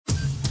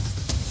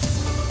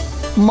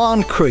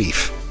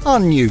Moncrief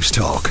on News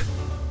Talk.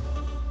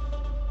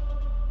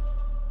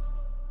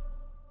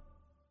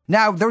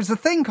 Now, there's a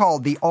thing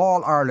called the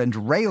All-Ireland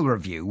Rail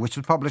Review, which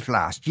was published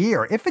last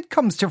year. If it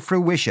comes to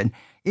fruition,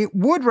 it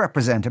would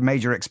represent a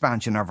major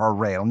expansion of our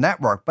rail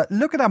network. But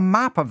look at a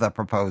map of the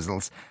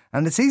proposals,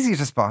 and it's easy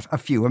to spot a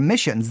few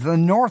omissions. The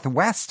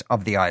northwest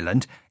of the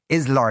island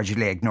is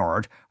largely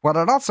ignored, while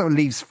it also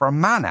leaves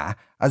Fermanagh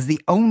as the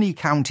only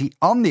county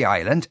on the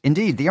island,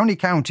 indeed the only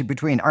county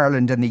between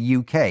Ireland and the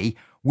UK,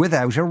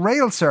 without a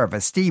rail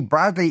service. Steve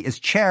Bradley is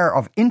chair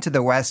of Into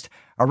the West,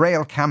 a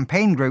rail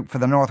campaign group for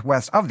the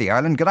northwest of the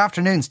island. Good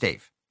afternoon,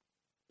 Steve.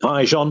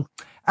 Hi, Sean.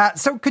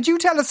 So could you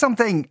tell us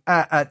something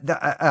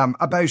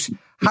about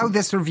how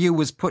this review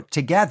was put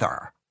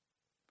together?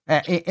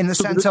 In the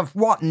sense of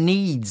what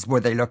needs were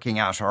they looking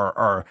at,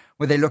 or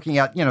were they looking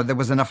at, there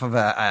was enough of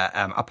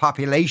a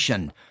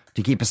population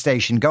to keep a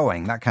station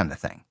going, that kind of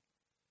thing?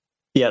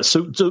 Yeah,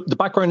 so the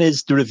background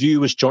is the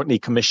review was jointly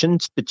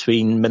commissioned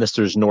between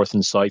Ministers North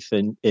and South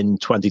in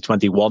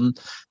 2021,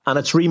 and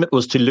its remit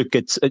was to look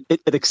at,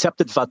 it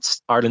accepted that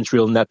Ireland's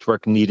rail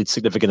network needed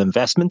significant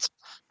investment,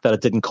 that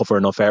it didn't cover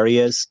enough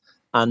areas,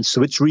 and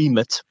so its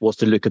remit was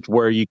to look at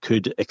where you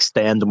could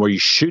extend and where you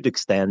should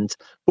extend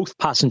both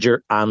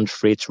passenger and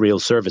freight rail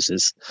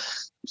services.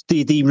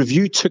 The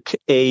review took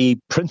a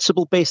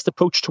principle-based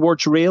approach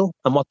towards rail,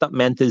 and what that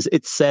meant is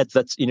it said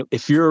that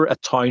if you're a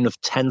town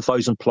of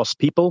 10,000 plus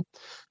people,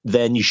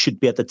 then you should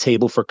be at the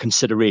table for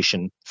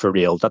consideration for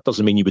rail. That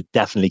doesn't mean you would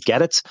definitely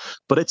get it,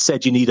 but it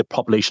said you need a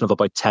population of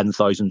about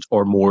 10,000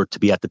 or more to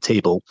be at the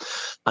table.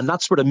 And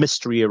that's where the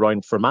mystery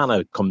around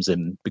Fermanagh comes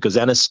in, because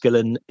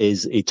Enniskillen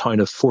is a town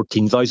of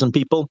 14,000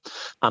 people,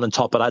 and on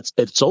top of that,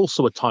 it's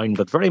also a town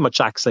that very much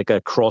acts like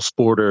a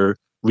cross-border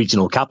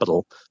regional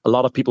capital. A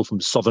lot of people from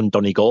southern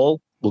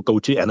Donegal will go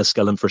to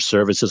Enniskillen for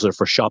services or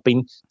for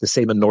shopping, the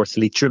same in North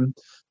Leitrim.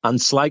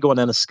 And Sligo and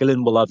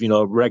Enniskillen will have,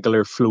 a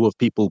regular flow of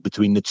people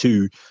between the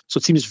two. So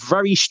it seems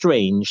very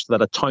strange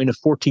that a town of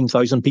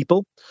 14,000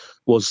 people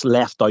was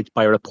left out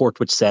by a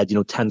report which said,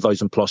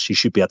 10,000 plus, you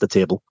should be at the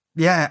table.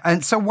 Yeah.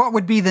 And so what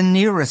would be the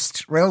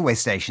nearest railway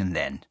station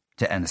then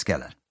to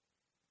Enniskillen?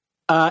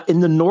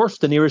 In the north,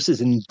 the nearest is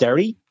in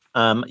Derry.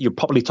 You're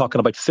probably talking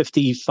about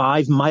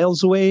 55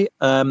 miles away.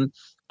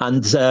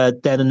 And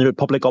then in the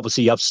Republic,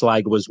 obviously, you have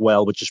Sligo as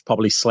well, which is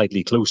probably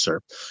slightly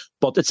closer.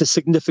 But it's a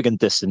significant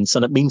distance,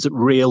 and it means that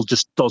rail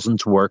just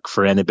doesn't work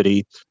for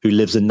anybody who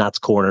lives in that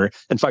corner.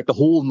 In fact, the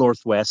whole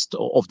northwest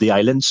of the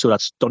island, so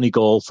that's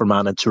Donegal,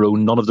 Fermanagh,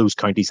 Tyrone, none of those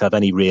counties have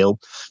any rail.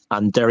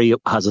 And Derry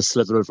has a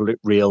slither of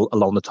rail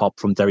along the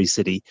top from Derry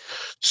City.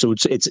 So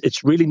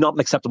it's really not an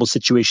acceptable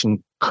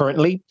situation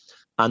currently.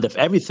 And if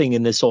everything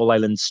in this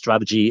all-island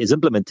strategy is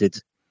implemented,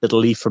 it'll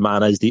leave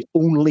Fermanagh as the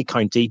only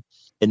county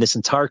in this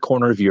entire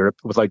corner of Europe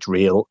without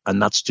rail,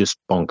 and that's just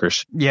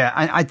bonkers. Yeah,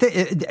 and I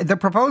think the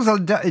proposal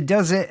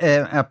does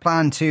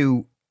plan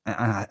to,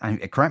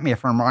 correct me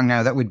if I'm wrong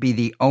now, that would be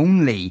the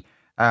only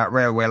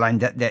railway line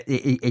that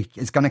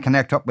is going to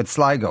connect up with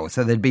Sligo.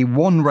 So there'd be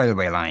one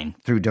railway line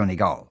through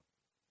Donegal.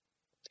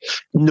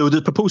 No,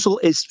 the proposal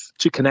is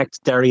to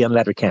connect Derry and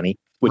Letterkenny,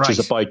 which is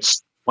about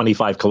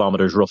 25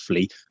 kilometres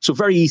roughly. So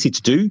very easy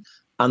to do.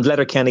 And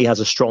Letterkenny has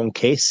a strong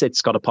case.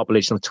 It's got a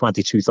population of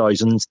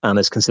 22,000 and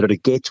is considered a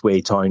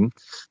gateway town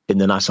in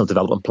the National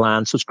Development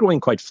Plan. So it's growing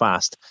quite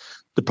fast.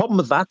 The problem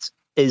with that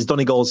is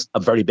Donegal's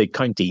a very big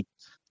county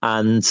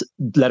and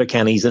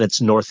Letterkenny's in its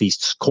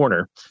northeast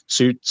corner.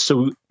 So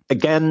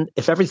again,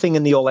 if everything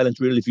in the All-Ireland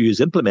Rail Review is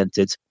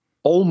implemented,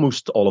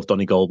 almost all of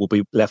Donegal will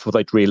be left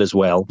without rail as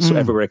well. So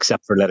everywhere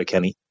except for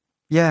Letterkenny.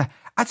 Yeah.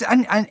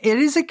 And it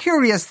is a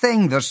curious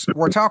thing that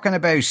we're talking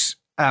about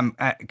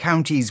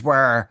counties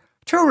where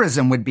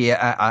tourism would be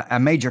a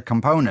major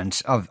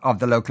component of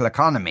the local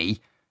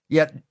economy,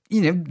 yet,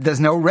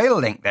 there's no rail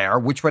link there,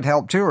 which would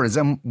help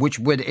tourism, which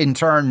would in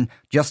turn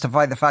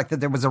justify the fact that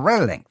there was a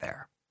rail link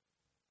there.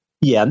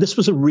 Yeah, and this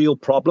was a real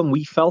problem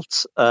we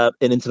felt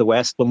in Into the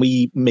West when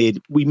we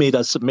made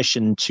a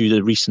submission to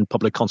the recent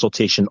public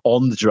consultation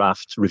on the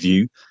draft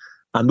review.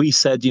 And we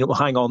said,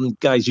 hang on,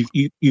 guys,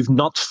 you've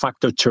not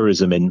factored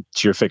tourism into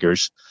your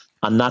figures.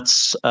 And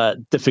that's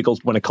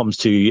difficult when it comes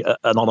to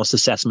an honest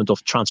assessment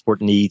of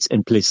transport needs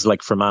in places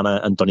like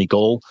Fermanagh and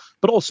Donegal,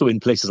 but also in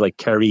places like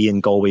Kerry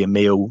and Galway and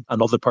Mayo and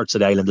other parts of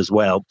the island as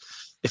well.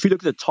 If you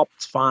look at the top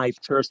 5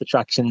 tourist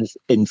attractions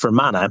in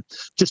Fermanagh,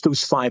 just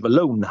those 5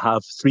 alone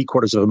have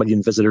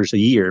 750,000 visitors a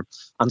year.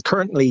 And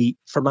currently,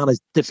 Fermanagh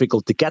is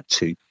difficult to get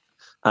to.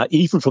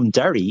 Even from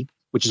Derry,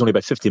 which is only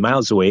about 50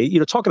 miles away,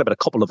 you're talking about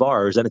a couple of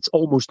hours, and it's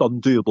almost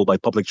undoable by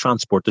public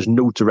transport. There's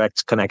no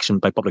direct connection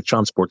by public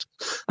transport.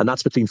 And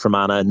that's between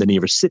Fermanagh and the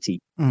nearest city.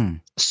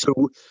 So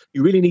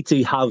you really need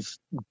to have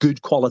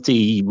good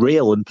quality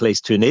rail in place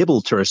to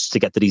enable tourists to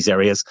get to these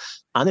areas.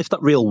 And if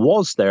that rail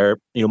was there,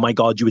 my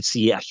God, you would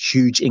see a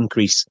huge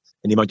increase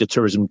in the amount of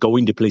tourism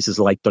going to places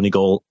like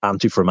Donegal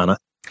and to Fermanagh.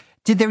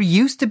 Did there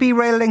used to be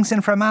rail links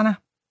in Fermanagh?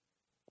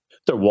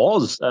 There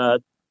was.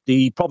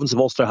 The province of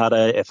Ulster had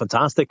a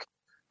fantastic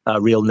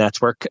rail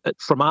network.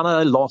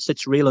 Fermanagh lost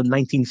its rail in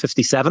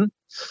 1957,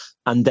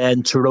 And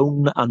then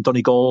Tyrone and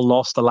Donegal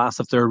lost the last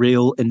of their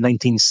rail in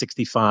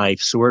 1965.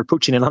 So we're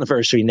approaching an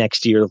anniversary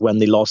next year of when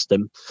they lost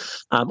them.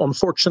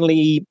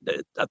 Unfortunately,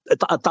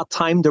 at that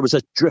time, there was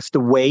a drift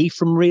away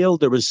from rail.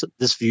 There was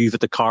this view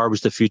that the car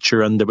was the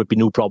future and there would be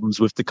no problems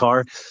with the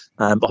car.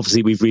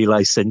 Obviously, we've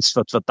realised since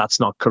that that's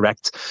not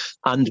correct.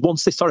 And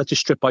once they started to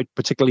strip out,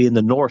 particularly in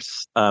the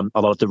north, a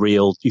lot of the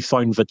rail, you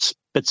found that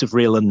bits of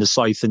rail in the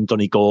south in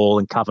Donegal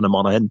and Cavan and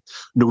Monaghan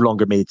no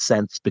longer made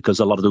sense because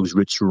a lot of those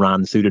routes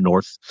ran through the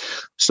north.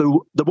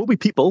 So there will be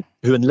people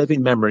who in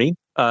living memory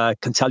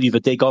can tell you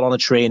that they got on a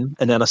train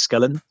in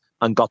Enniskillen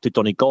and got to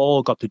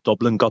Donegal, got to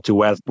Dublin, got to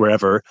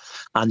wherever.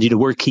 And,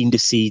 we're keen to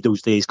see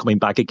those days coming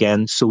back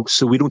again. So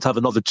we don't have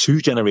another 2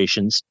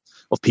 generations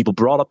of people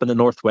brought up in the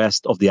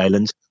northwest of the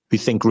island who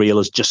think rail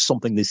is just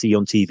something they see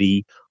on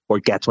TV or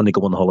get when they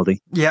go on holiday.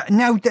 Yeah.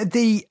 Now,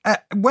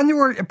 when they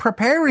were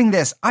preparing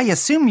this, I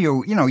assume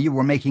you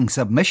were making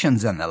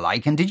submissions and the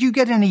like. And did you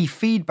get any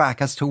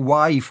feedback as to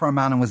why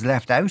Fermanagh was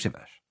left out of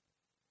it?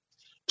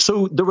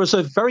 So there was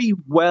a very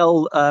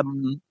well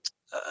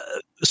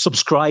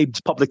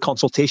subscribed public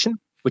consultation,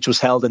 which was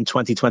held in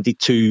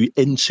 2022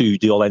 into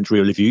the All-Ireland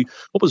Rail Review.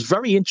 What was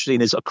very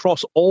interesting is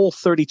across all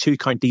 32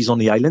 counties on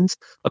the island,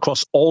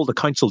 across all the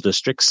council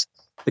districts,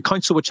 the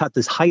council which had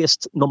the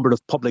highest number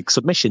of public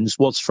submissions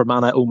was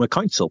Fermanagh Omagh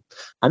Council.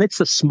 And it's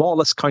the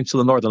smallest council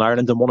in Northern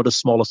Ireland and one of the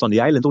smallest on the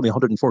island, only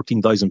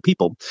 114,000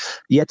 people.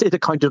 Yet it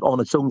accounted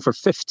on its own for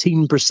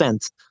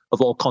 15%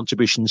 of all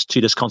contributions to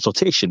this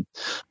consultation.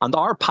 And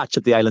our patch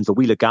of the island that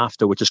we look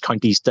after, which is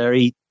counties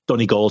Derry,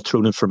 Donegal,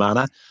 Tyrone and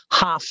Fermanagh,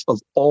 half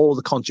of all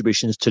the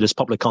contributions to this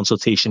public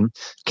consultation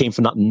came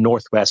from that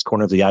northwest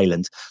corner of the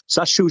island.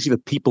 So that shows you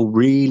that people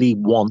really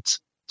want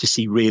to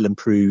see rail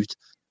improved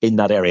in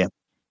that area.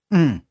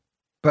 Mm.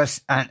 But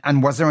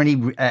and was there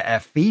any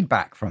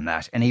feedback from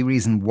that? Any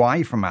reason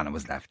why Fermanagh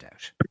was left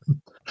out?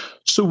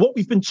 So what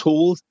we've been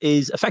told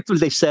is effectively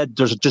they've said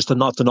there's just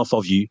not enough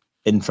of you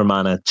in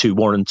Fermanagh to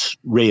warrant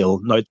rail.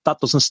 Now, that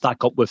doesn't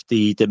stack up with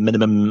the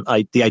minimum,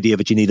 the idea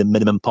that you need a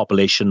minimum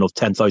population of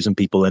 10,000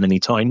 people in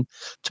any town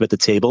to be at the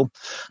table.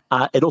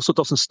 It also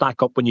doesn't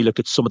stack up when you look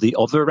at some of the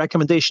other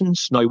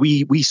recommendations. Now,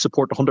 we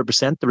support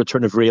 100% the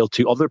return of rail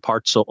to other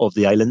parts of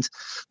the island.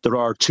 There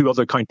are 2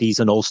 other counties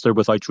in Ulster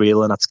without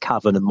rail, and that's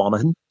Cavan and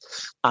Monaghan.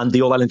 And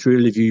the All-Ireland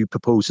Rail Review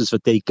proposes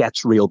that they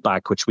get rail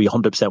back, which we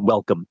 100%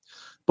 welcome.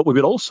 But we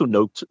would also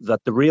note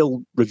that the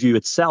rail review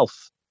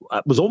itself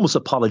was almost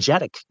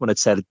apologetic when it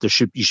said you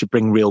should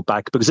bring rail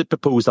back, because it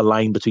proposed a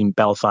line between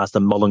Belfast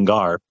and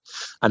Mullingar,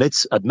 and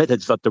it's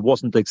admitted that there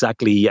wasn't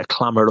exactly a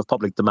clamour of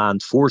public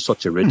demand for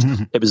such a route.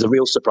 Mm-hmm. It was a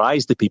real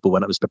surprise to people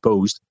when it was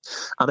proposed.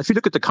 And if you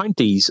look at the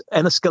counties,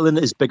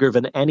 Enniskillen is bigger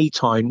than any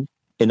town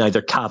in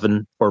either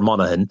Cavan or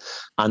Monaghan.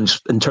 And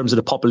in terms of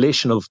the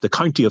population of the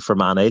county of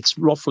Fermanagh, it's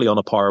roughly on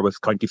a par with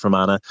County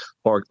Fermanagh,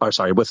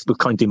 with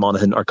County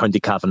Monaghan or County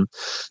Cavan.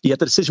 Yet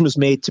the decision was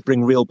made to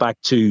bring rail back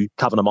to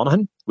Cavan and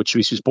Monaghan, which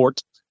we support,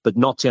 but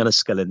not to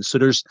Enniskillen. So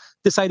there's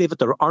this idea that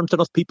there aren't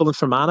enough people in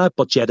Fermanagh,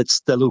 but yet it's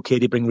still okay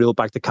to bring rail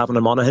back to Cavan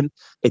and Monaghan.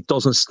 It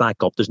doesn't stack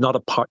up. There's not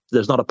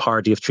a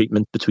parity of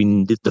treatment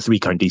between the 3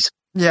 counties.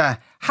 Yeah.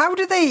 How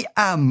do they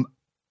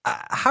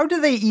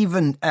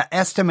even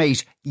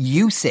estimate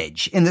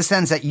usage, in the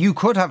sense that you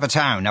could have a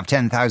town of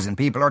 10,000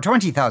 people or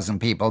 20,000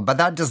 people, but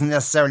that doesn't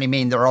necessarily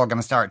mean they're all going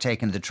to start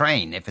taking the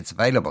train if it's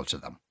available to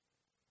them?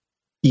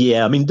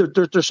 Yeah, I mean,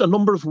 there's a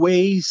number of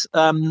ways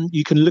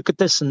you can look at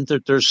this, and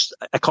there's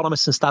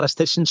economists and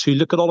statisticians who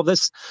look at all of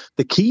this.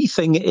 The key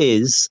thing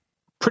is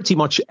pretty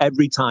much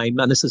every time,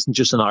 and this isn't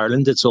just in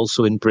Ireland, it's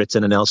also in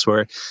Britain and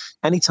elsewhere,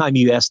 anytime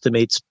you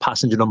estimate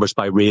passenger numbers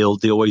by rail,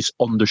 they always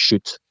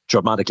undershoot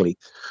dramatically.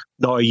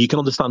 Now, you can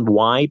understand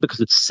why, because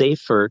it's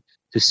safer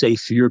to say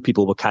fewer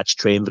people will catch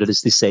train, but it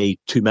is to say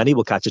too many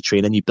will catch a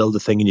train, and you build a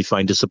thing and you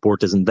find the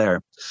support isn't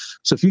there.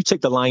 So if you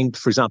take the line,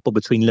 for example,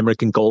 between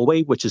Limerick and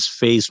Galway, which is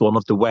phase 1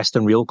 of the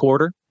Western Rail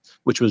Corridor,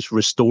 which was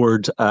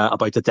restored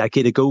about a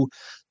decade ago,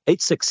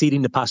 it's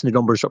exceeding the passenger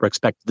numbers that were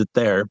expected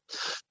there.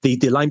 The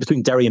line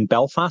between Derry and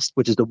Belfast,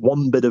 which is the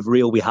one bit of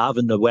rail we have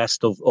in the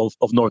west of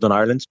Northern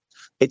Ireland,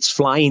 it's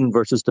flying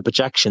versus the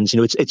projections.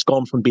 It's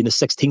gone from being the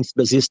 16th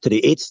busiest to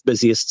the 8th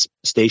busiest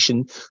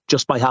station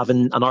just by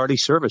having an hourly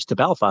service to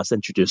Belfast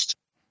introduced.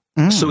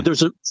 Mm. So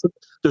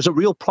there's a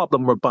real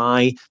problem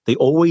whereby they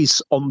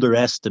always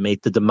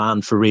underestimate the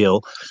demand for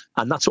rail,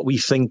 and that's what we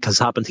think has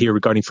happened here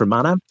regarding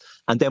Fermanagh.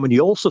 And then when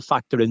you also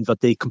factor in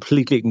that they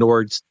completely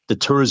ignored the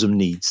tourism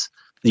needs.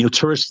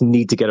 Tourists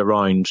need to get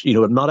around.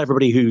 Not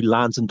everybody who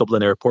lands in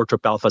Dublin Airport or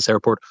Belfast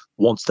Airport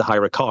wants to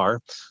hire a car,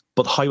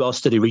 but how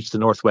else do they reach the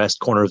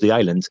northwest corner of the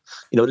island?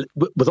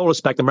 With all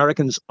respect,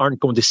 Americans aren't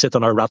going to sit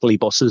on our rattly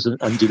buses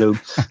and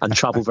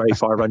travel very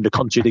far around the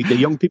country. The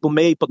young people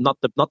may, but not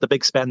the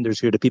big spenders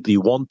who are the people you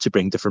want to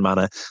bring to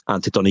Fermanagh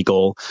and to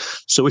Donegal.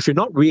 So if you're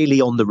not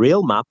really on the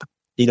rail map,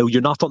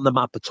 you're not on the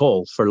map at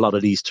all for a lot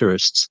of these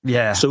tourists.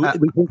 Yeah. So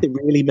we think they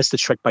really missed the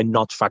trick by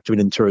not factoring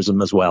in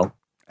tourism as well.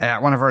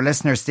 One of our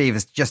listeners, Steve,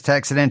 has just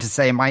texted in to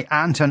say, my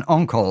aunt and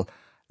uncle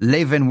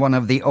live in one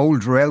of the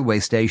old railway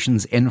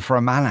stations in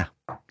Fermanagh.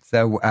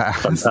 So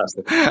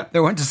fantastic. They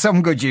went to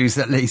some good use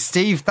at least.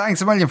 Steve,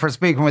 thanks a million for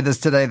speaking with us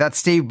today. That's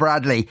Steve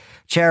Bradley,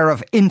 Chair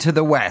of Into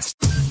the West.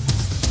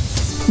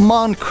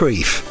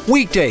 Moncrief,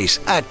 weekdays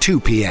at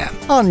 2 p.m.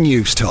 on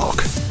News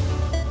Talk.